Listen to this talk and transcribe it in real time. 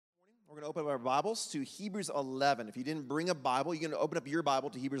We're going to open up our Bibles to Hebrews 11. If you didn't bring a Bible, you're going to open up your Bible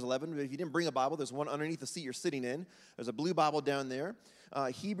to Hebrews 11. But if you didn't bring a Bible, there's one underneath the seat you're sitting in. There's a blue Bible down there.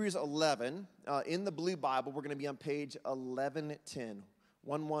 Hebrews 11. In the blue Bible, we're going to be on page 1110.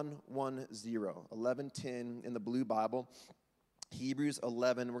 1110. 1110 in the blue Bible. Hebrews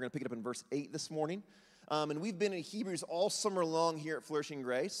 11. We're going to pick it up in verse 8 this morning. And we've been in Hebrews all summer long here at Flourishing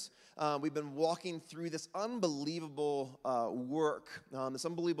Grace. We've been walking through this unbelievable work, this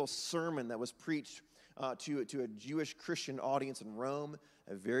unbelievable sermon that was preached to a Jewish Christian audience in Rome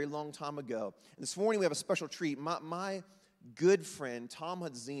a very long time ago. And this morning we have a special treat. My good friend, Tom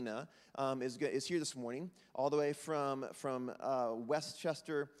Hudzina, is here this morning, all the way from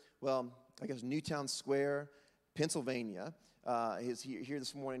Westchester, Newtown Square, Pennsylvania. Is here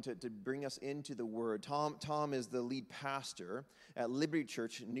this morning to bring us into the Word. Tom is the lead pastor at Liberty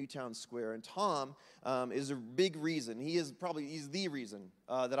Church in Newtown Square, and Tom is a big reason. He's the reason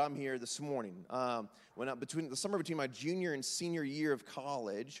that I'm here this morning. Between my junior and senior year of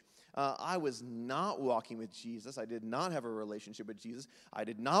college, I was not walking with Jesus. I did not have a relationship with Jesus. I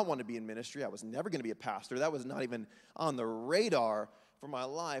did not want to be in ministry. I was never going to be a pastor. That was not even on the radar for my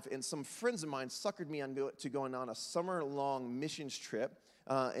life, and some friends of mine suckered me to going on a summer-long missions trip.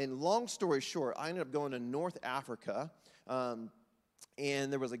 And long story short, I ended up going to North Africa, and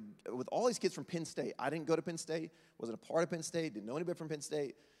there was with all these kids from Penn State. I didn't go to Penn State, wasn't a part of Penn State, didn't know anybody from Penn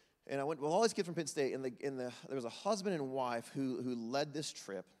State, and I went with all these kids from Penn State. And there was a husband and wife who led this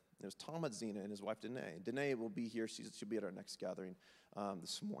trip. It was Tom Hudzina and his wife Danae. Danae will be here. She'll be at our next gathering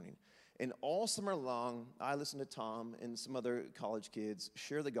this morning. And all summer long, I listened to Tom and some other college kids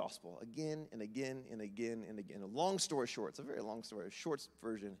share the gospel again and again and again and again. A long story short, it's a very long story, a short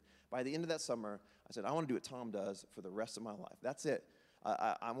version. By the end of that summer, I said, I want to do what Tom does for the rest of my life. That's it.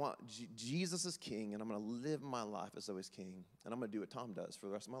 I want Jesus as king, and I'm going to live my life as though he's king, and I'm going to do what Tom does for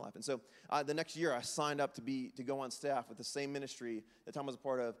the rest of my life. And so the next year, I signed up to go on staff with the same ministry that Tom was a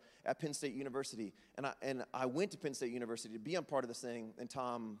part of at Penn State University. And I went to Penn State University to be a part of this thing, and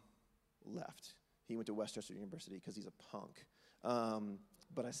Tom left. He went to Westchester University because he's a punk.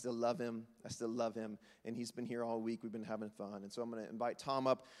 But I still love him. And he's been here all week. We've been having fun. And so I'm going to invite Tom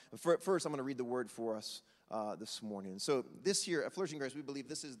up. First, I'm going to read the word for us this morning. So this year at Flourishing Grace, we believe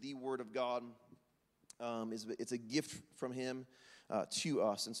this is the word of God. It's a gift from him to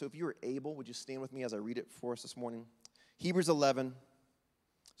us. And so if you are able, would you stand with me as I read it for us this morning? Hebrews 11,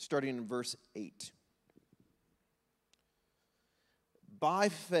 starting in verse 8. By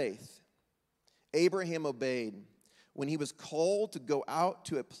faith, Abraham obeyed when he was called to go out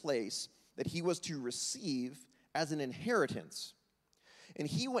to a place that he was to receive as an inheritance. And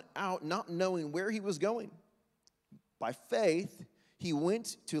he went out not knowing where he was going. By faith, he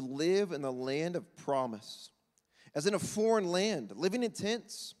went to live in the land of promise, as in a foreign land, living in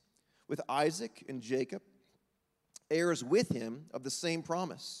tents with Isaac and Jacob, heirs with him of the same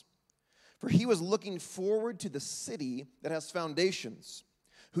promise. For he was looking forward to the city that has foundations,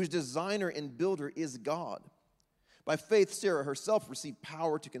 whose designer and builder is God. By faith, Sarah herself received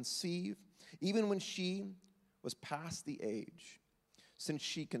power to conceive, even when she was past the age, since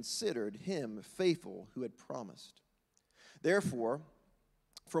she considered him faithful who had promised. Therefore,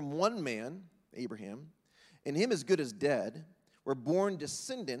 from one man, Abraham, and him as good as dead, were born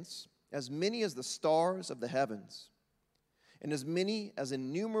descendants as many as the stars of the heavens, and as many as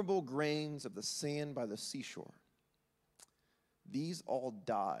innumerable grains of the sand by the seashore. These all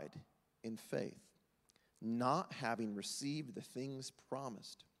died in faith, not having received the things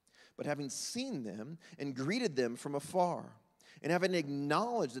promised, but having seen them and greeted them from afar, and having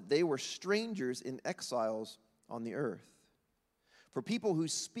acknowledged that they were strangers and exiles on the earth. For people who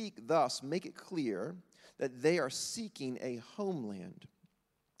speak thus make it clear that they are seeking a homeland.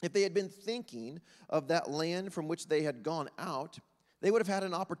 If they had been thinking of that land from which they had gone out, they would have had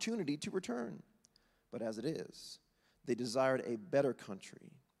an opportunity to return. But as it is, they desired a better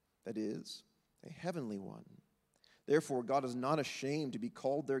country, that is, a heavenly one. Therefore, God is not ashamed to be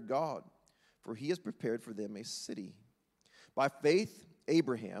called their God, for he has prepared for them a city. By faith,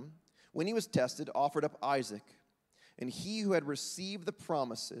 Abraham, when he was tested, offered up Isaac. And he who had received the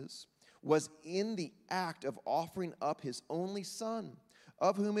promises was in the act of offering up his only son,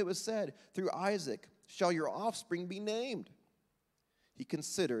 of whom it was said, through Isaac shall your offspring be named. He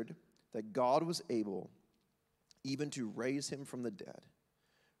considered that God was able even to raise him from the dead,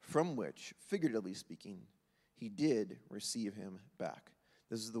 from which, figuratively speaking, he did receive him back.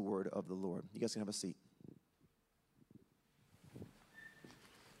 This is the word of the Lord. You guys can have a seat.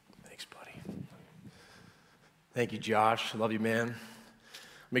 Thanks, buddy. Thank you, Josh. I love you, man.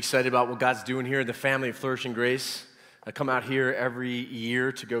 I'm excited about what God's doing here in the family of Flourishing Grace. I come out here every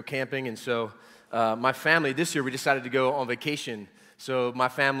year to go camping, and so my family, this year we decided to go on vacation. So my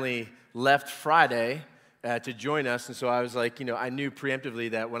family left Friday to join us, and so I was like, I knew preemptively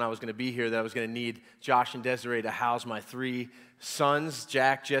that when I was going to be here that I was going to need Josh and Desiree to house my 3 sons,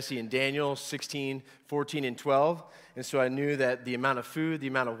 Jack, Jesse, and Daniel, 16, 14, and 12. And so I knew that the amount of food, the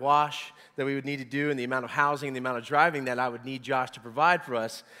amount of wash that we would need to do, and the amount of housing, and the amount of driving that I would need Josh to provide for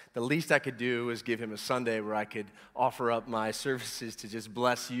us, the least I could do was give him a Sunday where I could offer up my services to just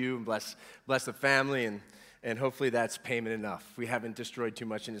bless you and bless the family, and hopefully that's payment enough. We haven't destroyed too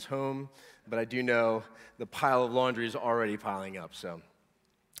much in his home, but I do know the pile of laundry is already piling up. So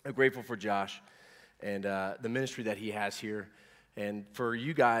I'm grateful for Josh and the ministry that he has here. And for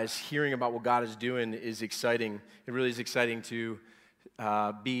you guys, hearing about what God is doing is exciting. It really is exciting to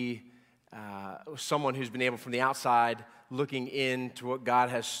be someone who's been able from the outside looking into what God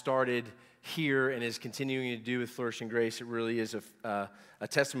has started here and is continuing to do with Flourishing Grace. It really is a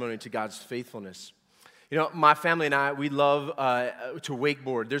testimony to God's faithfulness. My family and I, we love to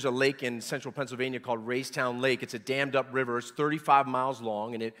wakeboard. There's a lake in central Pennsylvania called Raystown Lake. It's a dammed up river. It's 35 miles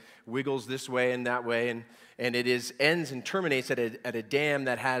long, and it wiggles this way and that way, and it ends and terminates at a dam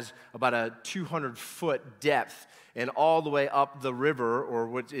that has about a 200-foot depth. And all the way up the river, or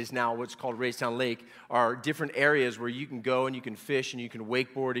what's called Raystown Lake, are different areas where you can go and you can fish and you can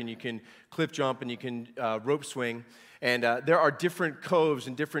wakeboard and you can cliff jump and you can rope swing. And there are different coves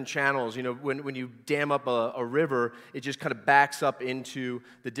and different channels. When you dam up a river, it just kind of backs up into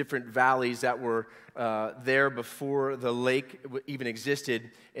the different valleys that were there before the lake even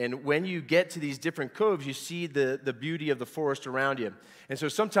existed. And when you get to these different coves, you see the beauty of the forest around you. And so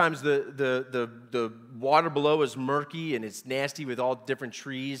sometimes the water below is murky and it's nasty with all different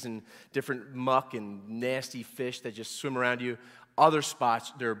trees and different muck and nasty fish that just swim around you. Other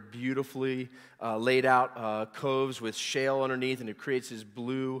spots, they're beautifully laid out coves with shale underneath, and it creates this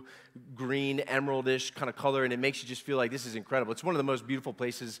blue, green, emeraldish kind of color, and it makes you just feel like this is incredible. It's one of the most beautiful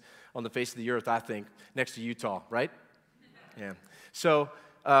places on the face of the earth, I think, next to Utah, right? Yeah. So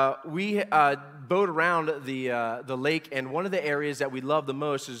we boat around the lake, and one of the areas that we love the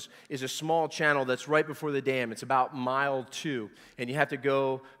most is a small channel that's right before the dam. It's about mile 2, and you have to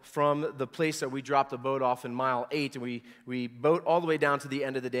go from the place that we dropped the boat off in mile 8, and we boat all the way down to the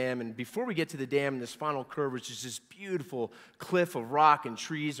end of the dam. And before we get to the dam, this final curve, which is this beautiful cliff of rock and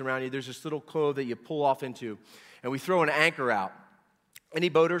trees around you, there's this little cove that you pull off into, and we throw an anchor out. Any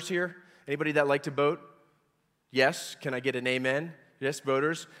boaters here? Anybody that like to boat? Yes? Can I get an amen? Yes,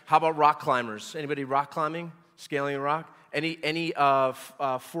 boaters. How about rock climbers? Anybody rock climbing, scaling a rock? Any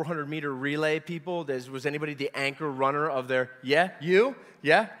 400-meter relay people? Was anybody the anchor runner of their? Yeah, you?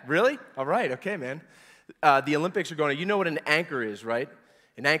 Yeah, really? All right, okay, man. The Olympics are going. You know what an anchor is, right?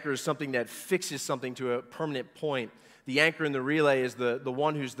 An anchor is something that fixes something to a permanent point. The anchor in the relay is the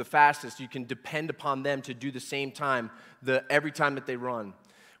one who's the fastest. You can depend upon them to do the same time every time that they run.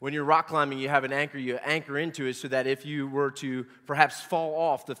 When you're rock climbing, you have an anchor. You anchor into it so that if you were to perhaps fall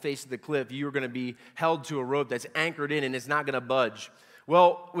off the face of the cliff, you're going to be held to a rope that's anchored in and it's not going to budge.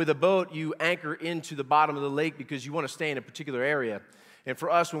 Well, with a boat, you anchor into the bottom of the lake because you want to stay in a particular area. And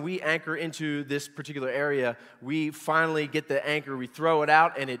for us, when we anchor into this particular area, we finally get the anchor, we throw it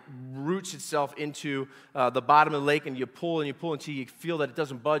out, and it roots itself into the bottom of the lake, and you pull until you feel that it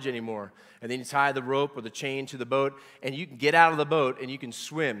doesn't budge anymore. And then you tie the rope or the chain to the boat, and you can get out of the boat, and you can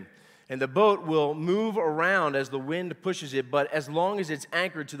swim. And the boat will move around as the wind pushes it, but as long as it's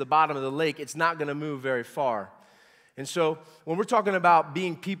anchored to the bottom of the lake, it's not going to move very far. And so when we're talking about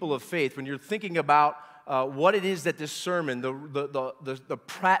being people of faith, when you're thinking about what it is that this sermon, the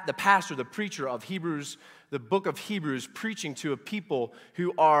pastor, the preacher of Hebrews, the book of Hebrews, preaching to a people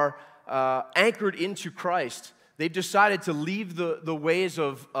who are anchored into Christ. They've decided to leave the ways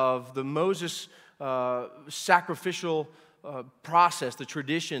of the Moses sacrificial process, the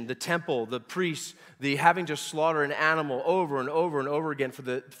tradition, the temple, the priests, the having to slaughter an animal over and over and over again for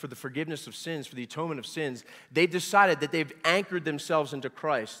the forgiveness of sins, for the atonement of sins. They've decided that they've anchored themselves into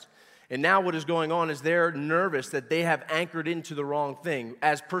Christ. And now what is going on is they're nervous that they have anchored into the wrong thing.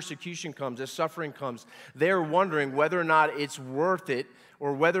 As persecution comes, as suffering comes, they're wondering whether or not it's worth it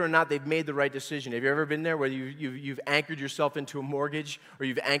or whether or not they've made the right decision. Have you ever been there where you've anchored yourself into a mortgage, or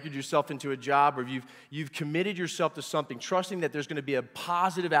you've anchored yourself into a job, or you've committed yourself to something, trusting that there's going to be a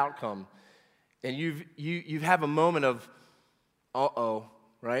positive outcome, and you have a moment of, uh-oh,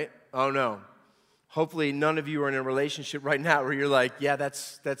 right? Oh, no. Hopefully none of you are in a relationship right now where you're like, yeah,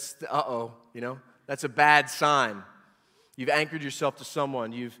 that's uh-oh, that's a bad sign. You've anchored yourself to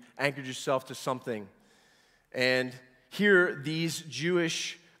someone. You've anchored yourself to something. And here, these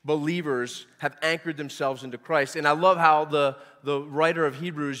Jewish believers have anchored themselves into Christ. And I love how the writer of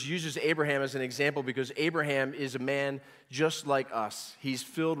Hebrews uses Abraham as an example, because Abraham is a man just like us. He's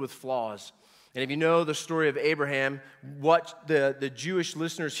filled with flaws. And if you know the story of Abraham, what the Jewish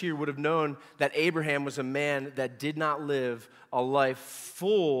listeners here would have known, that Abraham was a man that did not live a life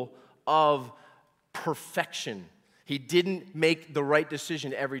full of perfection. He didn't make the right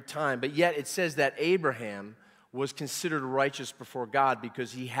decision every time, but yet it says that Abraham was considered righteous before God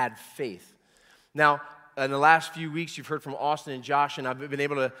because he had faith. Now, in the last few weeks, you've heard from Austin and Josh, and I've been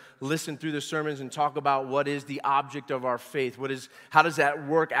able to listen through the sermons and talk about what is the object of our faith. How does that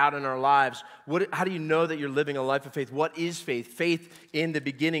work out in our lives? How do you know that you're living a life of faith? What is faith? Faith in the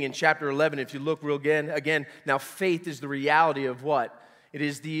beginning, in chapter 11, if you look real again, now faith is the reality of what? It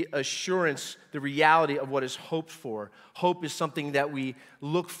is the assurance, the reality of what is hoped for. Hope is something that we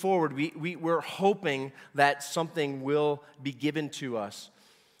look forward. We're hoping that something will be given to us.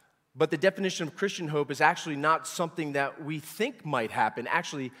 But the definition of Christian hope is actually not something that we think might happen.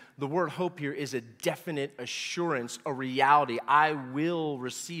 Actually, the word hope here is a definite assurance, a reality. I will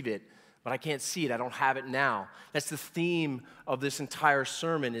receive it, but I can't see it. I don't have it now. That's the theme of this entire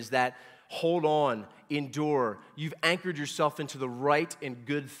sermon, is that hold on, endure. You've anchored yourself into the right and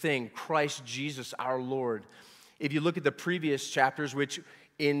good thing, Christ Jesus our Lord. If you look at the previous chapters, which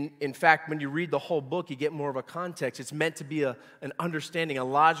in fact, when you read the whole book, you get more of a context. It's meant to be an understanding, a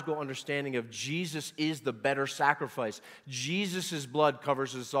logical understanding of Jesus is the better sacrifice. Jesus' blood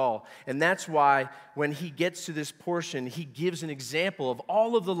covers us all. And that's why when he gets to this portion, he gives an example of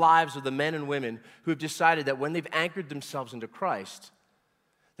all of the lives of the men and women who have decided that when they've anchored themselves into Christ,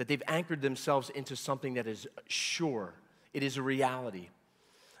 that they've anchored themselves into something that is sure. It is a reality.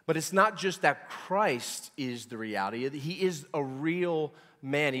 But it's not just that Christ is the reality. He is a real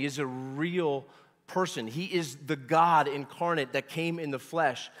man. He is a real person. He is the God incarnate that came in the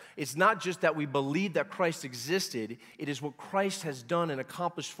flesh. It's not just that we believe that Christ existed. It is what Christ has done and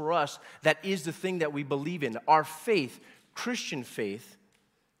accomplished for us that is the thing that we believe in. Our faith, Christian faith,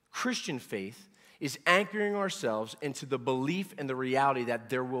 is anchoring ourselves into the belief and the reality that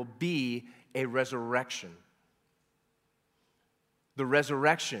there will be a resurrection. The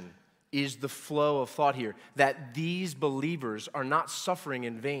resurrection is the flow of thought here, that these believers are not suffering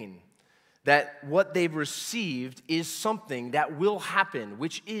in vain, that what they've received is something that will happen,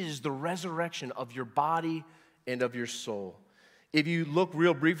 which is the resurrection of your body and of your soul. If you look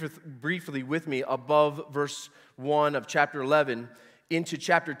real briefly with me above verse 1 of chapter 11 into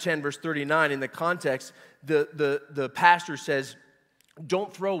chapter 10, verse 39, in the context, the pastor says,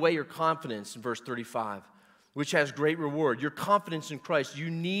 don't throw away your confidence in verse 35. Which has great reward. Your confidence in Christ, you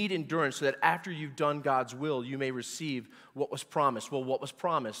need endurance so that after you've done God's will, you may receive what was promised. Well, what was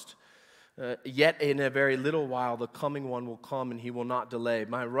promised? Yet in a very little while, the coming one will come and he will not delay.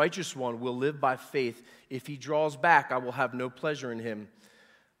 My righteous one will live by faith. If he draws back, I will have no pleasure in him.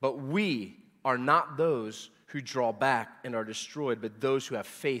 But we are not those who draw back and are destroyed, but those who have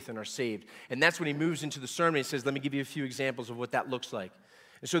faith and are saved. And that's when he moves into the sermon. He says, let me give you a few examples of what that looks like.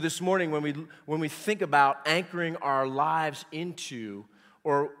 And so this morning, when we think about anchoring our lives into,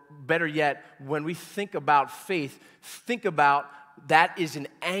 or better yet, when we think about faith, think about that is an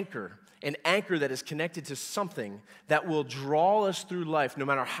anchor that is connected to something that will draw us through life no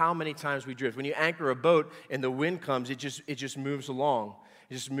matter how many times we drift. When you anchor a boat and the wind comes, it just moves along.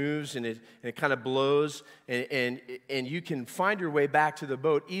 It just moves and it kind of blows, and you can find your way back to the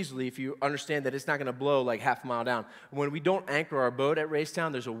boat easily if you understand that it's not going to blow like half a mile down. When we don't anchor our boat at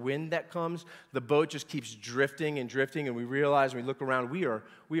Racetown, there's a wind that comes. The boat just keeps drifting, and we realize when we look around, we are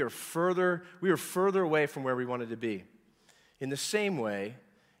further away from where we wanted to be. In the same way,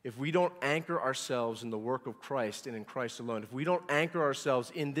 if we don't anchor ourselves in the work of Christ and in Christ alone, if we don't anchor ourselves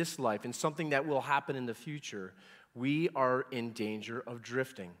in this life, in something that will happen in the future, we are in danger of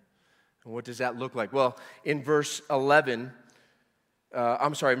drifting. And what does that look like? Well, in verse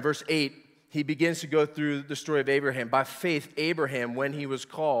 8, he begins to go through the story of Abraham. By faith, Abraham, when he was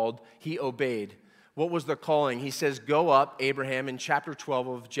called, he obeyed. What was the calling? He says, go up, Abraham, in chapter 12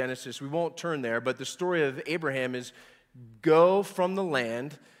 of Genesis. We won't turn there, but the story of Abraham is go from the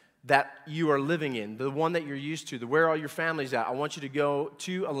land that you are living in, the one that you're used to, where all your family's at. I want you to go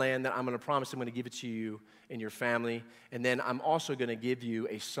to a land that I'm going to promise I'm going to give it to you and your family, and then I'm also going to give you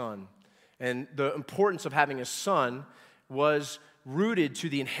a son. And the importance of having a son was rooted to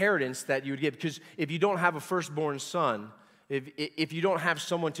the inheritance that you would give, because if you don't have a firstborn son, if you don't have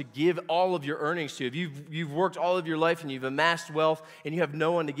someone to give all of your earnings to, if you've worked all of your life and you've amassed wealth and you have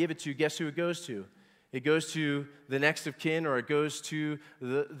no one to give it to, guess who it goes to? It goes to the next of kin, or it goes to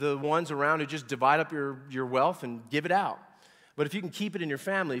the ones around who just divide up your wealth and give it out. But if you can keep it in your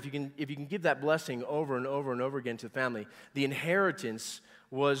family, if you can give that blessing over and over and over again to the family, the inheritance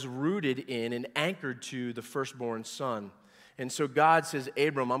was rooted in and anchored to the firstborn son. And so God says,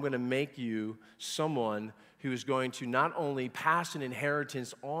 Abram, I'm going to make you someone who is going to not only pass an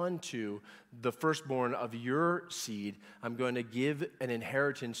inheritance on to the firstborn of your seed, I'm going to give an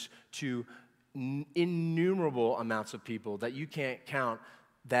inheritance to innumerable amounts of people that you can't count.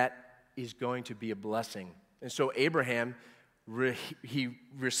 That is going to be a blessing. And so Abraham, he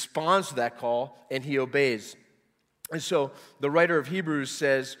responds to that call and he obeys. And so the writer of Hebrews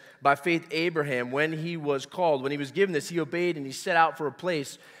says, by faith Abraham, when he was called, when he was given this, he obeyed and he set out for a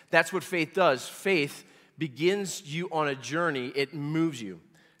place. That's what faith does. Faith begins you on a journey. It moves you.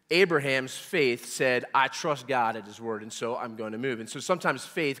 Abraham's faith said, I trust God at his word, and so I'm going to move. And so sometimes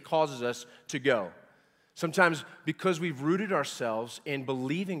faith causes us to go. Sometimes because we've rooted ourselves in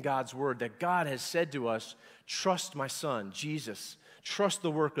believing God's word, that God has said to us, trust my son, Jesus. Trust the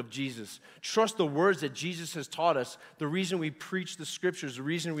work of Jesus. Trust the words that Jesus has taught us. The reason we preach the scriptures, the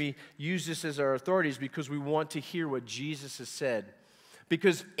reason we use this as our authority is because we want to hear what Jesus has said.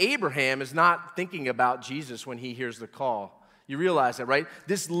 Because Abraham is not thinking about Jesus when he hears the call. You realize that, right?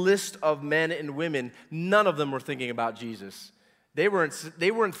 This list of men and women, none of them were thinking about Jesus. They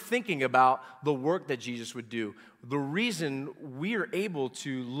weren't thinking about the work that Jesus would do. The reason we are able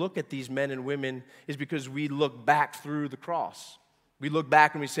to look at these men and women is because we look back through the cross. We look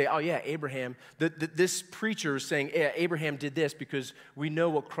back and we say, oh yeah, Abraham, this preacher is saying, yeah, Abraham did this because we know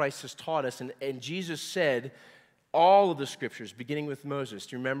what Christ has taught us. And Jesus said, all of the scriptures, beginning with Moses.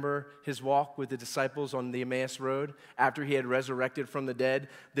 Do you remember his walk with the disciples on the Emmaus Road? After he had resurrected from the dead,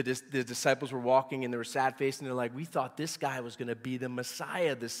 the disciples were walking and they were sad-faced and they're like, we thought this guy was going to be the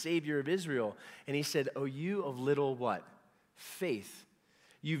Messiah, the Savior of Israel. And he said, oh, you of little what? Faith.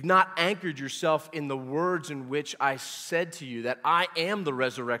 You've not anchored yourself in the words in which I said to you that I am the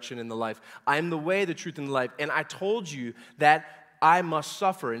resurrection and the life. I am the way, the truth, and the life. And I told you that I must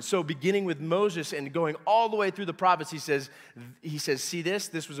suffer. And so beginning with Moses and going all the way through the prophets, he says, see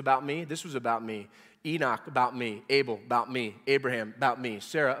this was about me, this was about me. Enoch, about me. Abel, about me. Abraham, about me.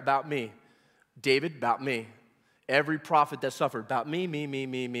 Sarah, about me. David, about me. Every prophet that suffered, about me. Me.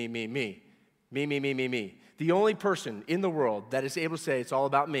 The only person in the world that is able to say it's all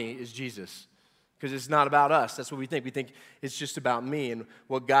about me is Jesus. Because it's not about us. That's what we think. We think it's just about me and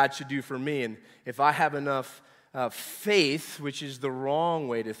what God should do for me. And if I have enough faith, which is the wrong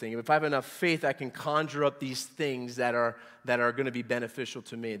way to think. If I have enough faith, I can conjure up these things that are going to be beneficial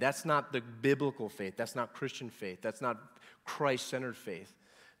to me. That's not the biblical faith. That's not Christian faith. That's not Christ-centered faith.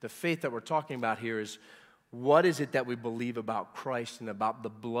 The faith that we're talking about here is what is it that we believe about Christ and about the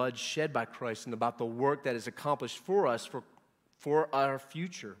blood shed by Christ and about the work that is accomplished for us for our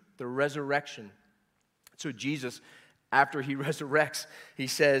future, the resurrection. So Jesus, after he resurrects, he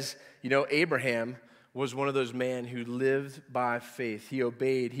says, Abraham was one of those men who lived by faith. He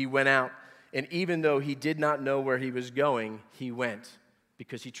obeyed. He went out. And even though he did not know where he was going, he went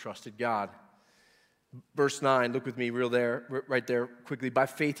because he trusted God. Verse 9, look with me right there quickly. By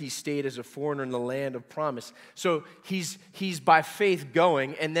faith he stayed as a foreigner in the land of promise. So he's by faith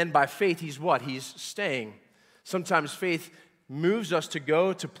going, and then by faith he's what? He's staying. Sometimes faith moves us to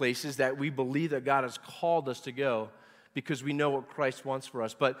go to places that we believe that God has called us to go, because we know what Christ wants for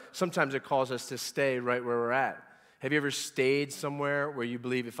us. But sometimes it calls us to stay right where we're at. Have you ever stayed somewhere where you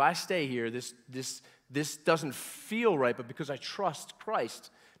believe, if I stay here, this doesn't feel right, but because I trust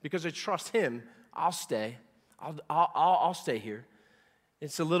Christ, because I trust him, I'll stay. I'll stay here.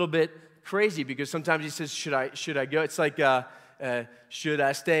 It's a little bit crazy because sometimes he says, should I go? It's like, should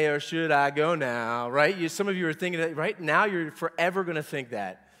I stay or should I go now, right? Some of you are thinking that right now you're forever going to think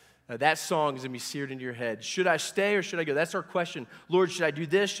that. That song is going to be seared into your head. Should I stay or should I go? That's our question. Lord, should I do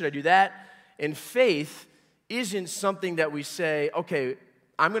this? Should I do that? And faith isn't something that we say, okay,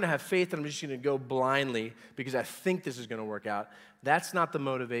 I'm going to have faith and I'm just going to go blindly because I think this is going to work out. That's not the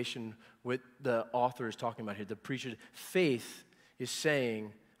motivation what the author is talking about here. The preacher, faith is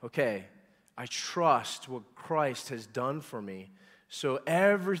saying, okay, I trust what Christ has done for me. So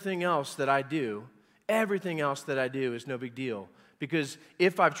everything else that I do is no big deal. Because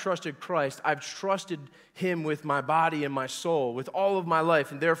if I've trusted Christ, I've trusted him with my body and my soul, with all of my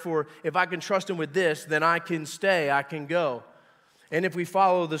life. And therefore, if I can trust him with this, then I can stay, I can go. And if we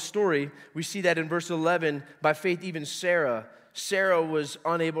follow the story, we see that in verse 11, by faith even Sarah was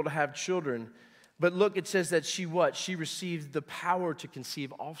unable to have children. But look, it says that she what? She received the power to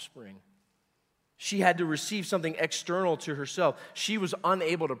conceive offspring. She had to receive something external to herself. She was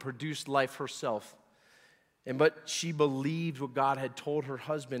unable to produce life herself. But she believed what God had told her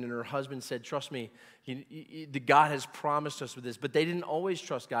husband, and her husband said, trust me, God has promised us with this. But they didn't always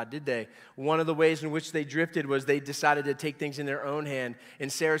trust God, did they? One of the ways in which they drifted was they decided to take things in their own hand.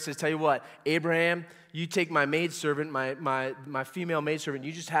 And Sarah says, tell you what, Abraham, you take my maidservant, my female maidservant,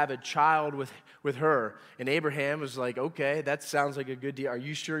 you just have a child with her. And Abraham was like, okay, that sounds like a good deal. Are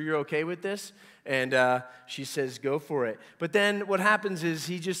you sure you're okay with this? And she says, go for it. But then what happens is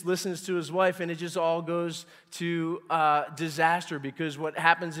he just listens to his wife, and it just all goes to disaster, because what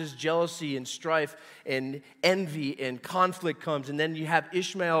happens is jealousy and strife and envy and conflict comes. And then you have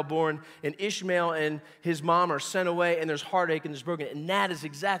Ishmael born, and Ishmael and his mom are sent away, and there's heartache and there's broken. And that is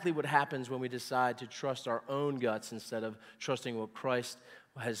exactly what happens when we decide to trust our own guts instead of trusting what Christ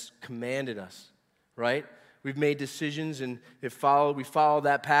has commanded us, right? We've made decisions and we follow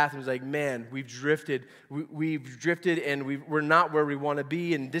that path, and it's like, man, we've drifted. We've drifted, and we're not where we want to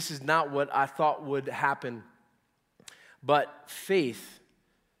be, and this is not what I thought would happen. But faith,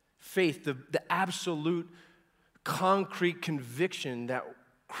 the absolute concrete conviction that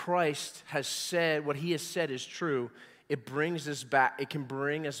Christ has said, what he has said is true, it brings us back. It can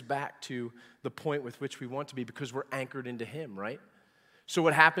bring us back to the point with which we want to be, because we're anchored into him, right? So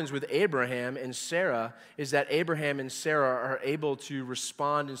what happens with Abraham and Sarah is that Abraham and Sarah are able to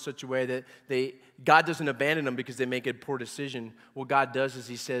respond in such a way that God doesn't abandon them because they make a poor decision. What God does is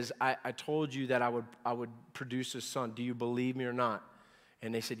he says, I told you that I would produce a son. Do you believe me or not?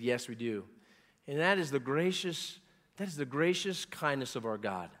 And they said, yes, we do. And that is the gracious kindness of our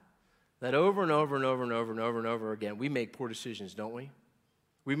God. That over and over and over and over and over and over again, we make poor decisions, don't we?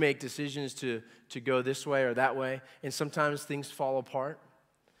 We make decisions to go this way or that way, and sometimes things fall apart,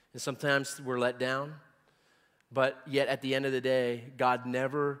 and sometimes we're let down. But yet at the end of the day, God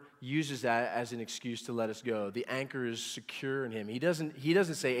never uses that as an excuse to let us go. The anchor is secure in him. He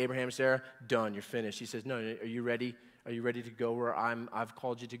doesn't say, Abraham, Sarah, done, you're finished. He says, no, are you ready? Are you ready to go where I've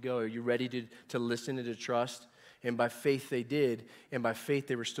called you to go? Are you ready to listen and to trust? And by faith they did, and by faith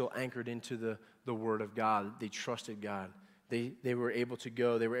they were still anchored into the word of God. They trusted God. They were able to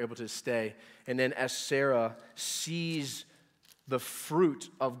go. They were able to stay. And then as Sarah sees the fruit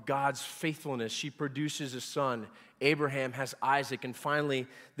of God's faithfulness, she produces a son. Abraham has Isaac. And finally,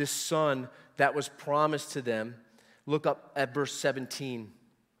 this son that was promised to them, look up at verse 17.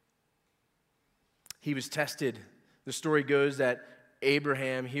 He was tested. The story goes that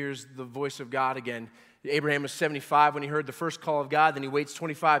Abraham hears the voice of God again. Abraham was 75 when he heard the first call of God. Then he waits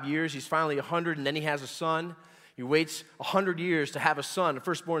 25 years. He's finally 100, and then he has a son. He waits 100 years to have a son, a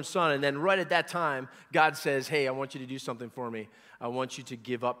firstborn son, and then right at that time, God says, hey, I want you to do something for me. I want you to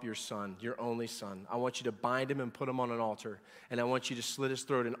give up your son, your only son. I want you to bind him and put him on an altar, and I want you to slit his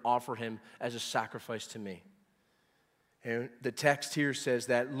throat and offer him as a sacrifice to me. And the text here says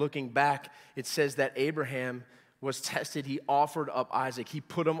that, looking back, it says that Abraham was tested. He offered up Isaac. He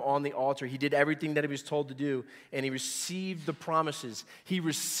put him on the altar. He did everything that he was told to do, and he received the promises. He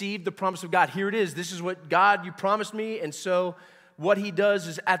received the promise of God. Here it is. This is what God, you promised me. And so what he does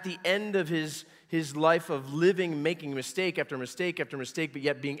is at the end of his life of living, making mistake after mistake after mistake, but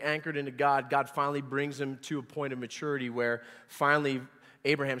yet being anchored into God, God finally brings him to a point of maturity where finally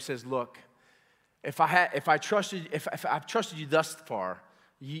Abraham says, look, if I've trusted you thus far,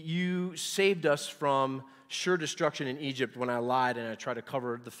 you saved us from sure destruction in Egypt when I lied and I tried to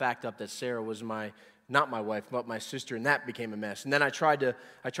cover the fact up that Sarah was not my wife, but my sister, and that became a mess. And then I tried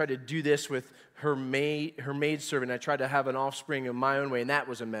to do this with her maidservant. I tried to have an offspring in my own way, and that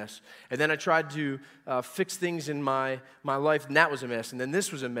was a mess. And then I tried to fix things in my life, and that was a mess. And then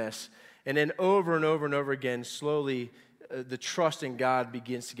this was a mess. And then over and over and over again, slowly, the trust in God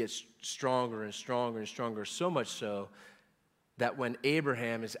begins to get stronger and stronger and stronger, so much so that when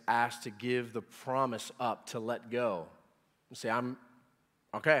Abraham is asked to give the promise up to let go, and say, I'm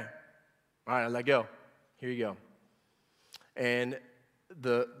okay, all right, I let go. Here you go. And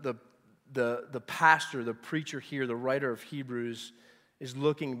the pastor, the preacher here, the writer of Hebrews, is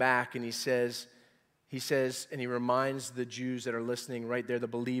looking back, and he says, and he reminds the Jews that are listening right there, the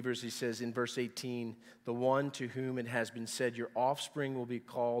believers, he says in verse 18, the one to whom it has been said, your offspring will be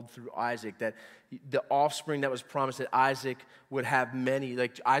called through Isaac, that the offspring that was promised that Isaac would have many,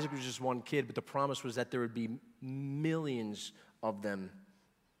 like Isaac was just one kid, but the promise was that there would be millions of them,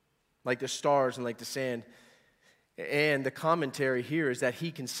 like the stars and like the sand. And the commentary here is that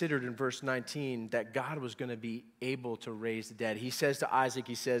he considered in verse 19 that God was going to be able to raise the dead. He says to Isaac,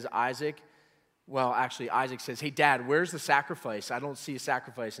 Isaac, hey, Dad, where's the sacrifice? I don't see a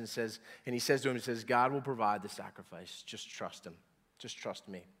sacrifice. And he says to him, God will provide the sacrifice. Just trust him. Just trust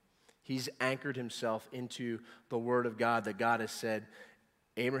me. He's anchored himself into the word of God, that God has said,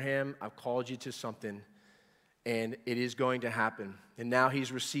 Abraham, I've called you to something. And it is going to happen. And now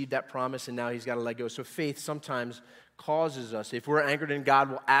he's received that promise, and now he's got to let go. So faith sometimes causes us, if we're anchored in God,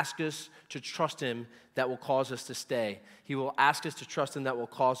 will ask us to trust him, that will cause us to stay. He will ask us to trust him, that will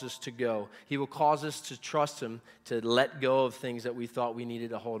cause us to go. He will cause us to trust him, to let go of things that we thought we needed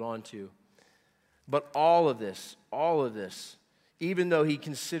to hold on to. But all of this, even though he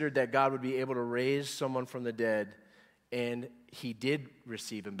considered that God would be able to raise someone from the dead, and he did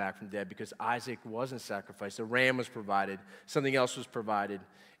receive him back from the dead because Isaac wasn't sacrificed. A ram was provided, something else was provided,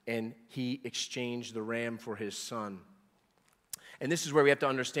 and he exchanged the ram for his son. And this is where we have to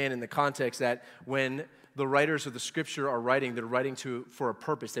understand in the context that when the writers of the scripture are writing, they're writing for a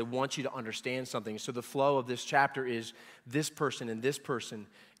purpose. They want you to understand something. So the flow of this chapter is this person and this person.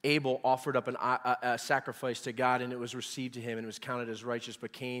 Abel offered up a sacrifice to God, and it was received to him, and it was counted as righteous.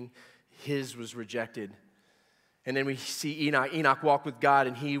 But Cain, his was rejected. And then we see Enoch. Enoch walked with God,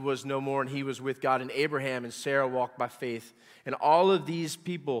 and he was no more, and he was with God. And Abraham and Sarah walked by faith. And all of these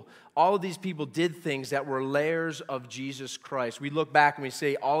people did things that were layers of Jesus Christ. We look back and we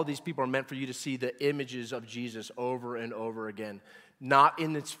say, all of these people are meant for you to see the images of Jesus over and over again. Not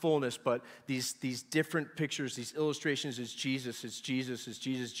in its fullness, but these different pictures, these illustrations is Jesus, it's Jesus, it's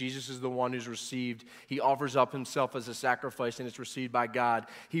Jesus. Jesus is the one who's received. He offers up himself as a sacrifice, and it's received by God.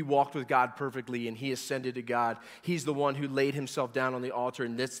 He walked with God perfectly, and he ascended to God. He's the one who laid himself down on the altar,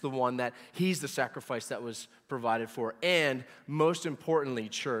 and that's the one that he's the sacrifice that was provided for. And most importantly,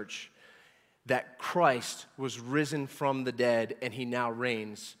 church, that Christ was risen from the dead, and he now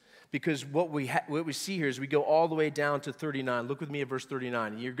reigns. Because what we see here is we go all the way down to 39. Look with me at verse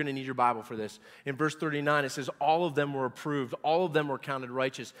 39. You're going to need your Bible for this. In verse 39, it says, all of them were approved. All of them were counted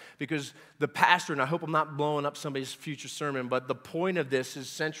righteous. Because the pastor, and I hope I'm not blowing up somebody's future sermon, but the point of this is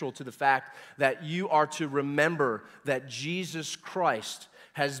central to the fact that you are to remember that Jesus Christ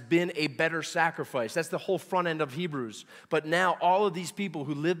has been a better sacrifice. That's the whole front end of Hebrews. But now all of these people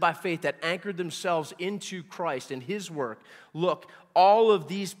who live by faith that anchored themselves into Christ and his work, look, all of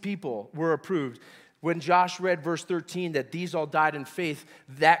these people were approved. When Josh read verse 13 that these all died in faith,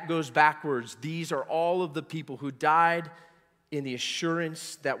 that goes backwards. These are all of the people who died in the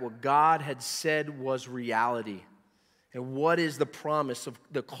assurance that what God had said was reality. And what is the promise of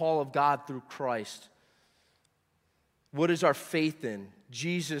the call of God through Christ? What is our faith in?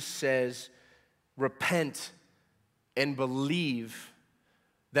 Jesus says, repent and believe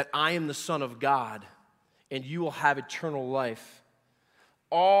that I am the Son of God, and you will have eternal life.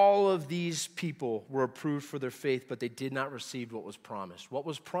 All of these people were approved for their faith, but they did not receive what was promised. What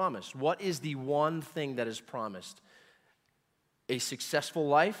was promised? What is the one thing that is promised? A successful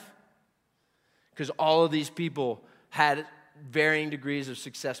life? Because all of these people had varying degrees of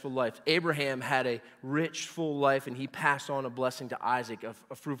successful life. Abraham had a rich, full life, and he passed on a blessing to Isaac,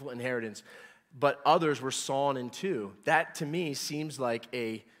 a fruitful inheritance. But others were sawn in two. That, to me, seems like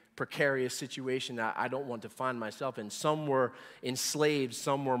a precarious situation that I don't want to find myself in. Some were enslaved,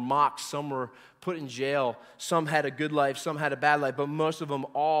 some were mocked, some were put in jail. Some had a good life, some had a bad life, but most of them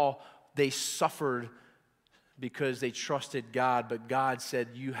they suffered because they trusted God. But God said,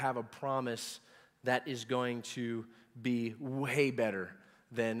 you have a promise that is going to be way better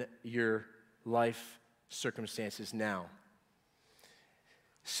than your life circumstances now.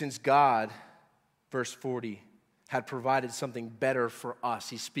 Since God, verse 40, had provided something better for us,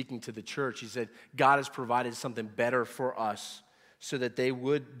 he's speaking to the church. He said, God has provided something better for us so that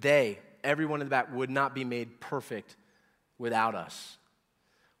everyone in the back would not be made perfect without us.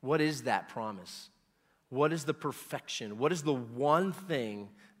 What is that promise? What is the perfection? What is the one thing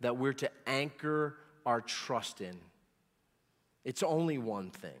that we're to anchor our trust in? It's only one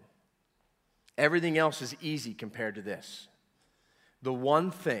thing. Everything else is easy compared to this. The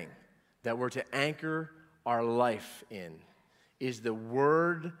one thing that we're to anchor our life in is the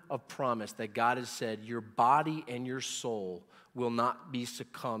word of promise that God has said, your body and your soul will not be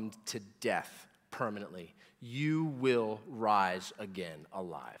succumbed to death permanently. You will rise again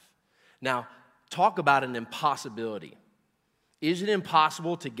alive. Now, talk about an impossibility. Is it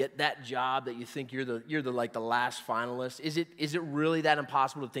impossible to get that job that you think you're the last finalist? Is it really that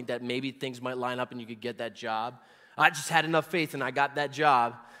impossible to think that maybe things might line up and you could get that job? I just had enough faith and I got that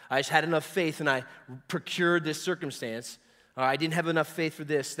job. I just had enough faith and I procured this circumstance. I didn't have enough faith for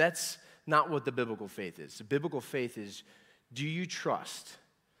this. That's not what the biblical faith is. The biblical faith is, do you trust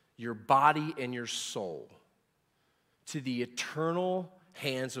your body and your soul to the eternal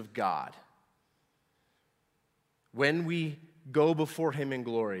hands of God? When we go before him in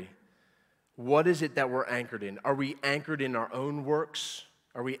glory, what is it that we're anchored in? Are we anchored in our own works?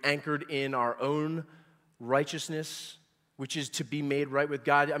 Are we anchored in our own righteousness? which is to be made right with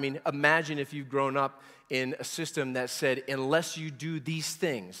God. I mean, imagine if you've grown up in a system that said, unless you do these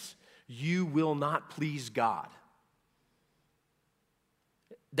things, you will not please God.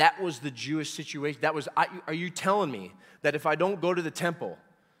 That was the Jewish situation. Are you telling me that if I don't go to the temple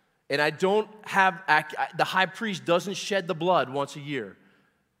and I don't have, the high priest doesn't shed the blood once a year,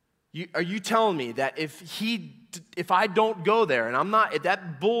 are you telling me that if I don't go there and if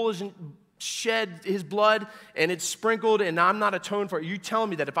that bull isn't shed his blood and it's sprinkled and I'm not atoned for it, you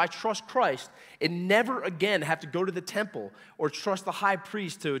telling me that if I trust Christ and never again have to go to the temple or trust the high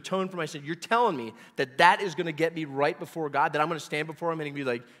priest to atone for my sin, you're telling me that that is going to get me right before God, that I'm going to stand before him and be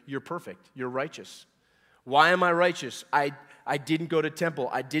like, you're perfect, you're righteous. Why am I righteous? I didn't go to temple.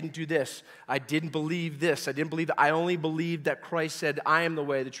 I didn't do this. I didn't believe this. I didn't believe that. I only believed that Christ said, I am the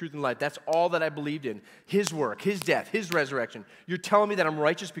way, the truth, and life. That's all that I believed in. His work, his death, his resurrection. You're telling me that I'm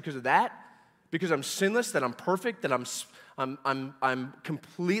righteous because of that? Because I'm sinless, that I'm perfect, that I'm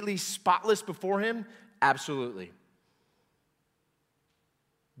completely spotless before him? Absolutely.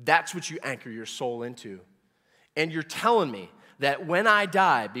 That's what you anchor your soul into. And you're telling me that when I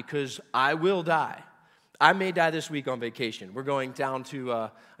die, because I will die, I may die this week on vacation. We're going down to,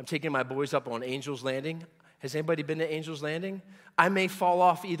 I'm taking my boys up on Angel's Landing. Has anybody been to Angel's Landing? I may fall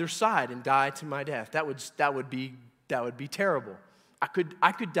off either side and die to my death. That would be terrible. I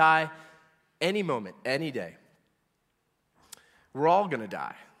could die any moment, any day. We're all going to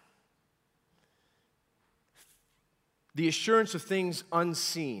die. The assurance of things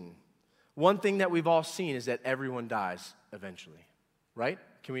unseen. One thing that we've all seen is that everyone dies eventually, right?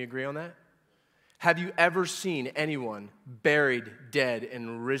 Can we agree on that? Have you ever seen anyone buried, dead,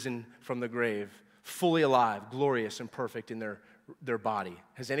 and risen from the grave, fully alive, glorious, and perfect in their body?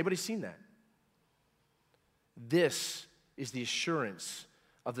 Has anybody seen that? This is the assurance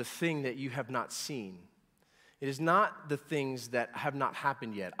of the thing that you have not seen. It is not the things that have not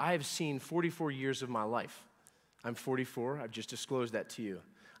happened yet. I have seen 44 years of my life. I'm 44. I've just disclosed that to you.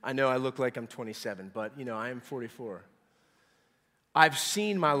 I know I look like I'm 27, but, I am 44. I've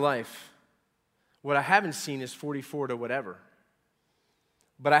seen my life. What I haven't seen is 44 to whatever.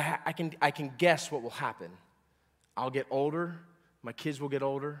 But I can guess what will happen. I'll get older. My kids will get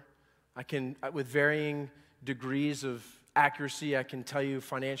older. With varying degrees of accuracy, I can tell you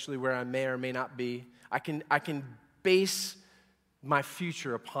financially where I may or may not be. I can base my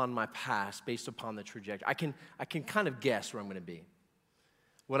future upon my past, based upon the trajectory. I can kind of guess where I'm going to be.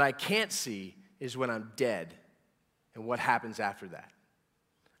 What I can't see is when I'm dead and what happens after that.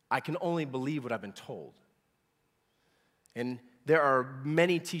 I can only believe what I've been told. And there are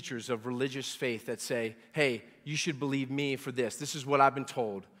many teachers of religious faith that say, hey, you should believe me for this. This is what I've been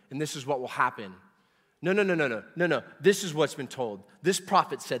told, and this is what will happen. No. This is what's been told. This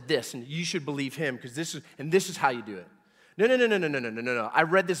prophet said this, and you should believe him because this is how you do it. No. I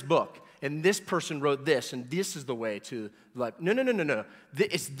read this book, and this person wrote this, and this is the way to life. No.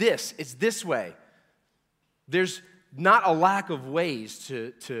 It's this way. There's not a lack of ways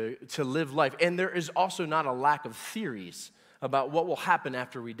to live life, and there is also not a lack of theories about what will happen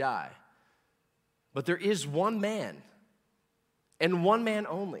after we die. But there is one man, and one man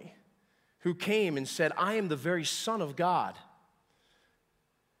only, who came and said, I am the very Son of God.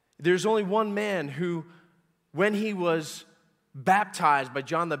 There's only one man who, when he was baptized by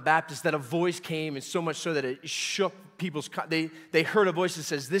John the Baptist, that a voice came, and so much so that it shook people's, they heard a voice that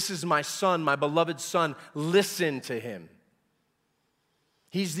says, this is my son, my beloved son, listen to him.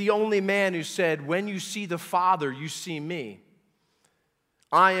 He's the only man who said, when you see the Father, you see me.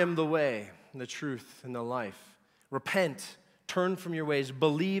 I am the way, and the truth, and the life. Repent, turn from your ways,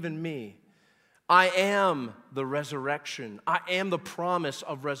 believe in me. I am the resurrection. I am the promise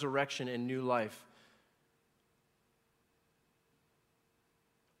of resurrection and new life.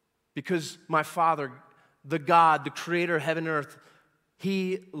 Because my Father, the God, the creator of heaven and earth,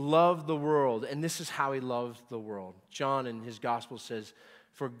 he loved the world, and this is how he loved the world. John in his gospel says,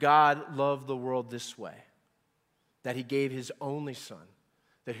 for God loved the world this way, that he gave his only Son,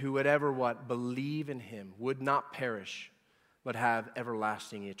 that who would ever believe in him would not perish, but have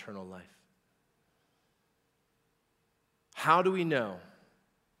everlasting eternal life. How do we know?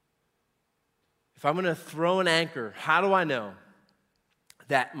 If I'm going to throw an anchor, how do I know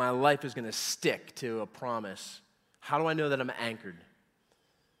that my life is going to stick to a promise? How do I know that I'm anchored?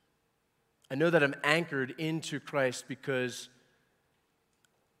 I know that I'm anchored into Christ because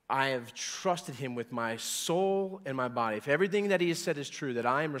I have trusted him with my soul and my body. If everything that he has said is true, that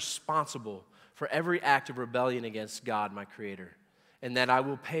I am responsible for every act of rebellion against God, my Creator, and that I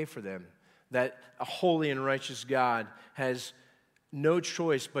will pay for them, that a holy and righteous God has no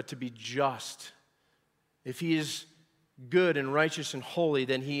choice but to be just. If he is good and righteous and holy,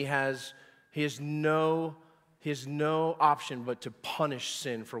 then he has no option but to punish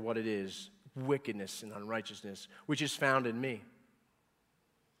sin for what it is, wickedness and unrighteousness, which is found in me.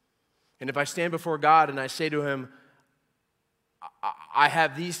 And if I stand before God and I say to him, I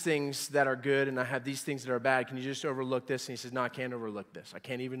have these things that are good and I have these things that are bad, can you just overlook this? And he says, no, I can't overlook this. I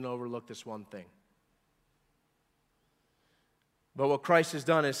can't even overlook this one thing. But what Christ has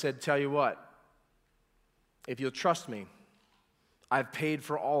done is said, tell you what, if you'll trust me, I've paid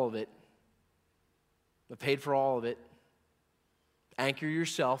for all of it. I've paid for all of it. Anchor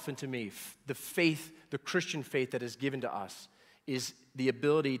yourself into me. The faith, the Christian faith that is given to us is the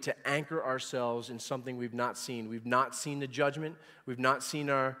ability to anchor ourselves in something we've not seen. We've not seen the judgment. We've not seen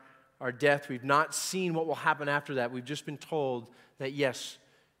our death. We've not seen what will happen after that. We've just been told that, yes,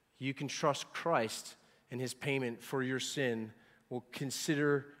 you can trust Christ and his payment for your sin will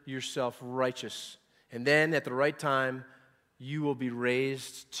consider yourself righteous. And then at the right time, you will be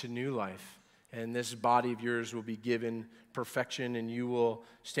raised to new life. And this body of yours will be given perfection, and you will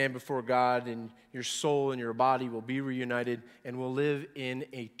stand before God, and your soul and your body will be reunited, and will live in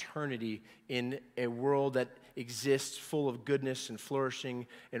eternity in a world that exists full of goodness and flourishing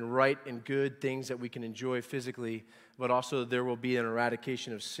and right and good things that we can enjoy physically, but also there will be an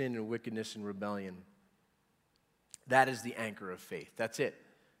eradication of sin and wickedness and rebellion. That is the anchor of faith. That's it.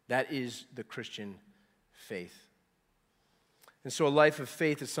 That is the Christian faith. And so a life of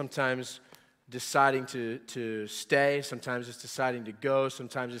faith is sometimes deciding to stay, sometimes it's deciding to go,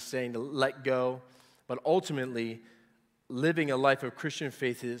 sometimes it's saying to let go. But ultimately, living a life of Christian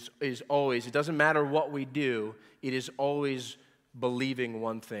faith is always, it doesn't matter what we do, it is always believing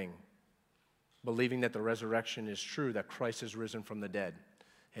one thing. Believing that the resurrection is true, that Christ has risen from the dead.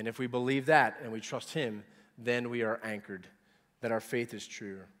 And if we believe that and we trust him, then we are anchored, that our faith is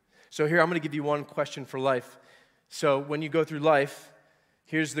true. So here, I'm going to give you one question for life. So when you go through life,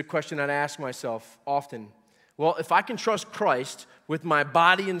 here's the question I'd ask myself often. Well, if I can trust Christ with my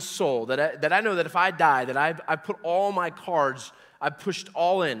body and soul, that I know that if I die, that I've put all my cards, I've pushed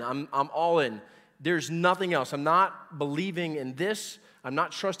all in, I'm all in. There's nothing else. I'm not believing in this. I'm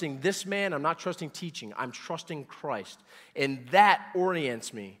not trusting this man. I'm not trusting teaching. I'm trusting Christ. And that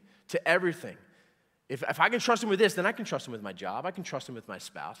orients me to everything. If I can trust him with this, then I can trust him with my job. I can trust him with my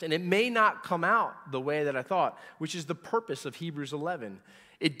spouse. And it may not come out the way that I thought, which is the purpose of Hebrews 11.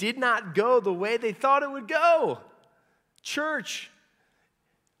 It did not go the way they thought it would go. Church,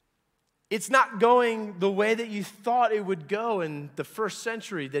 it's not going the way that you thought it would go in the first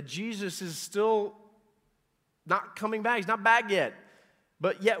century, that Jesus is still not coming back. He's not back yet.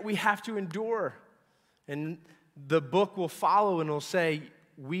 But yet we have to endure. And the book will follow and will say,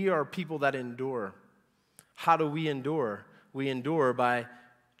 we are people that endure. How do we endure? We endure by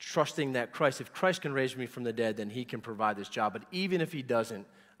trusting that Christ, if Christ can raise me from the dead, then he can provide this job. But even if he doesn't,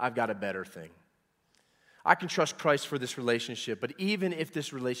 I've got a better thing. I can trust Christ for this relationship, but even if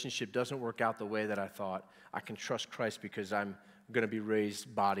this relationship doesn't work out the way that I thought, I can trust Christ because I'm going to be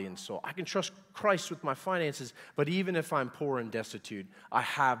raised body and soul. I can trust Christ with my finances, but even if I'm poor and destitute, I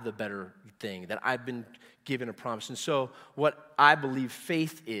have the better thing, that I've been given a promise. And so what I believe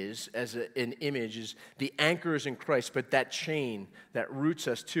faith is, as an image, is the anchor is in Christ, but that chain that roots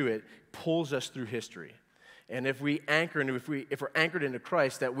us to it pulls us through history. And if we anchor, and if we're anchored into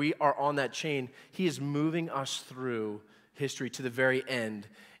Christ, that we are on that chain, he is moving us through history to the very end,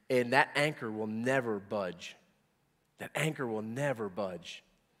 and that anchor will never budge. That anchor will never budge.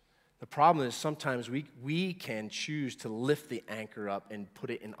 The problem is sometimes we can choose to lift the anchor up and put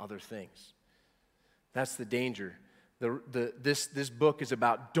it in other things. That's the danger. This book is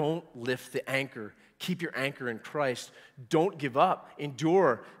about don't lift the anchor. Keep your anchor in Christ. Don't give up.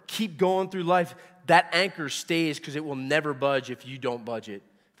 Endure. Keep going through life. That anchor stays because it will never budge if you don't budge it.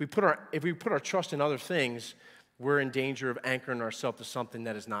 If we put our trust in other things, we're in danger of anchoring ourselves to something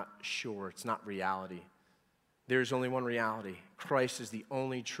that is not sure. It's not reality. There's only one reality. Christ is the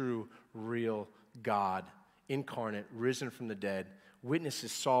only true, real God, incarnate, risen from the dead.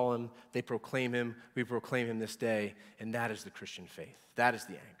 Witnesses saw him. They proclaim him. We proclaim him this day. And that is the Christian faith. That is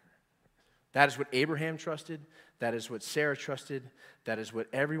the anchor. That is what Abraham trusted. That is what Sarah trusted. That is what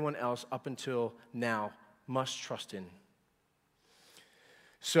everyone else up until now must trust in.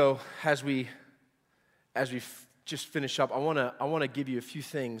 So as we just finish up, I want to give you a few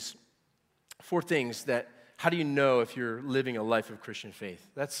things, 4 things that. How do you know if you're living a life of Christian faith?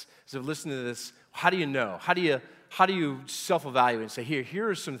 That's, so listening to this, how do you know? How do you self-evaluate and say, here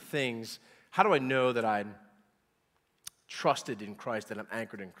are some things, how do I know that I'm trusted in Christ, that I'm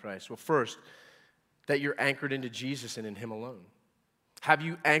anchored in Christ? Well, first, that you're anchored into Jesus and in him alone. Have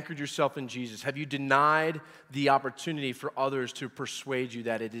you anchored yourself in Jesus? Have you denied the opportunity for others to persuade you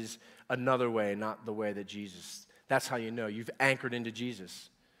that it is another way, not the way that Jesus? That's how you know you've anchored into Jesus.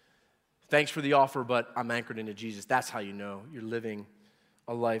 Thanks for the offer, but I'm anchored into Jesus. That's how you know you're living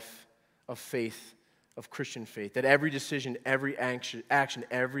a life of faith, of Christian faith. That every decision, every action,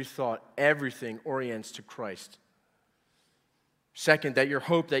 every thought, everything orients to Christ. Second, that your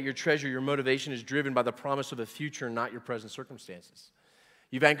hope, that your treasure, your motivation is driven by the promise of a future, not your present circumstances.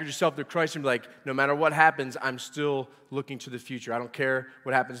 You've anchored yourself to Christ and be like, no matter what happens, I'm still looking to the future. I don't care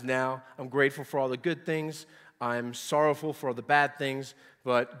what happens now. I'm grateful for all the good things. I'm sorrowful for all the bad things,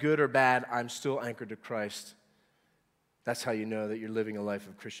 but good or bad, I'm still anchored to Christ. That's how you know that you're living a life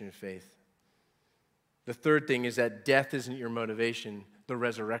of Christian faith. The third thing is that death isn't your motivation, the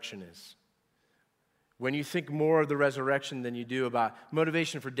resurrection is. When you think more of the resurrection than you do about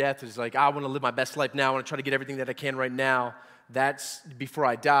motivation for death is like, I want to live my best life now. I want to try to get everything that I can right now. That's before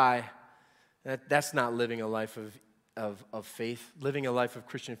I die. That's not living a life of faith. Living a life of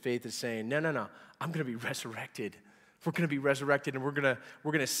Christian faith is saying, no, I'm going to be resurrected. We're going to be resurrected, and we're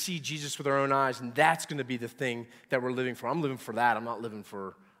going to see Jesus with our own eyes, and that's going to be the thing that we're living for. I'm living for that. I'm not living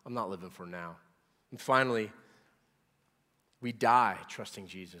for now. And finally, we die trusting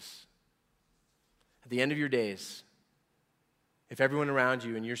Jesus. At the end of your days, if everyone around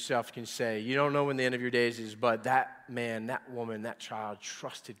you and yourself can say, you don't know when the end of your days is, but that man, that woman, that child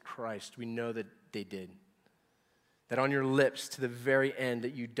trusted Christ, we know that they did. That on your lips to the very end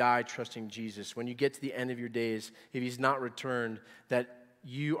that you die trusting Jesus. When you get to the end of your days, if he's not returned, that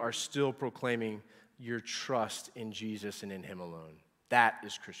you are still proclaiming your trust in Jesus and in him alone. That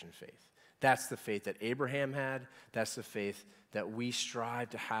is Christian faith. That's the faith that Abraham had. That's the faith that we strive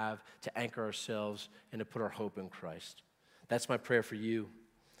to have, to anchor ourselves and to put our hope in Christ. That's my prayer for you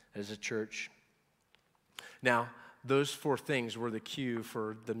as a church. Now, those 4 things were the cue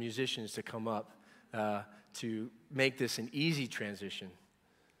for the musicians to come up to make this an easy transition.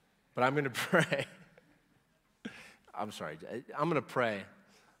 But I'm going to pray. I'm going to pray.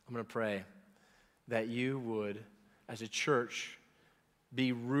 I'm going to pray that you would, as a church,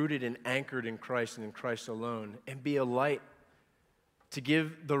 be rooted and anchored in Christ and in Christ alone, and be a light to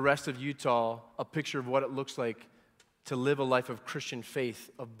give the rest of Utah a picture of what it looks like to live a life of Christian faith,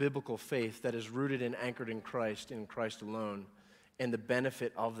 of biblical faith that is rooted and anchored in Christ alone, and the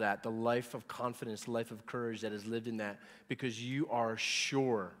benefit of that, the life of confidence, the life of courage that is lived in that, because you are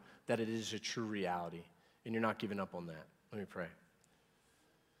sure that it is a true reality, and you're not giving up on that. Let me pray.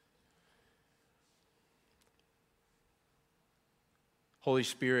 Holy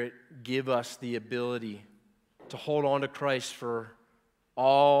Spirit, give us the ability to hold on to Christ for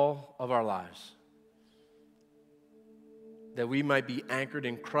all of our lives, that we might be anchored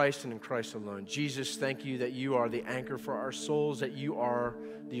in Christ and in Christ alone. Jesus, thank you that you are the anchor for our souls, that you are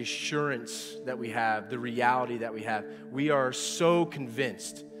the assurance that we have, the reality that we have. We are so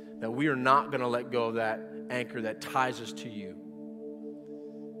convinced that we are not going to let go of that anchor that ties us to you.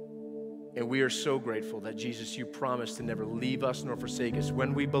 And we are so grateful that, Jesus, you promised to never leave us nor forsake us.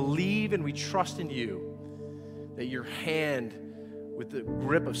 When we believe and we trust in you, that your hand with the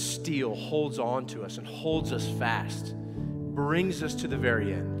grip of steel holds on to us and holds us fast, brings us to the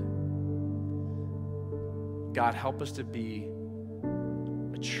very end. God, help us to be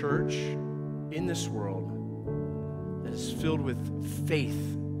a church in this world that is filled with faith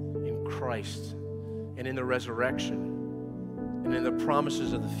in Christ and in the resurrection and in the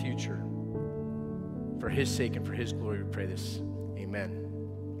promises of the future. For his sake and for his glory, we pray this. Amen.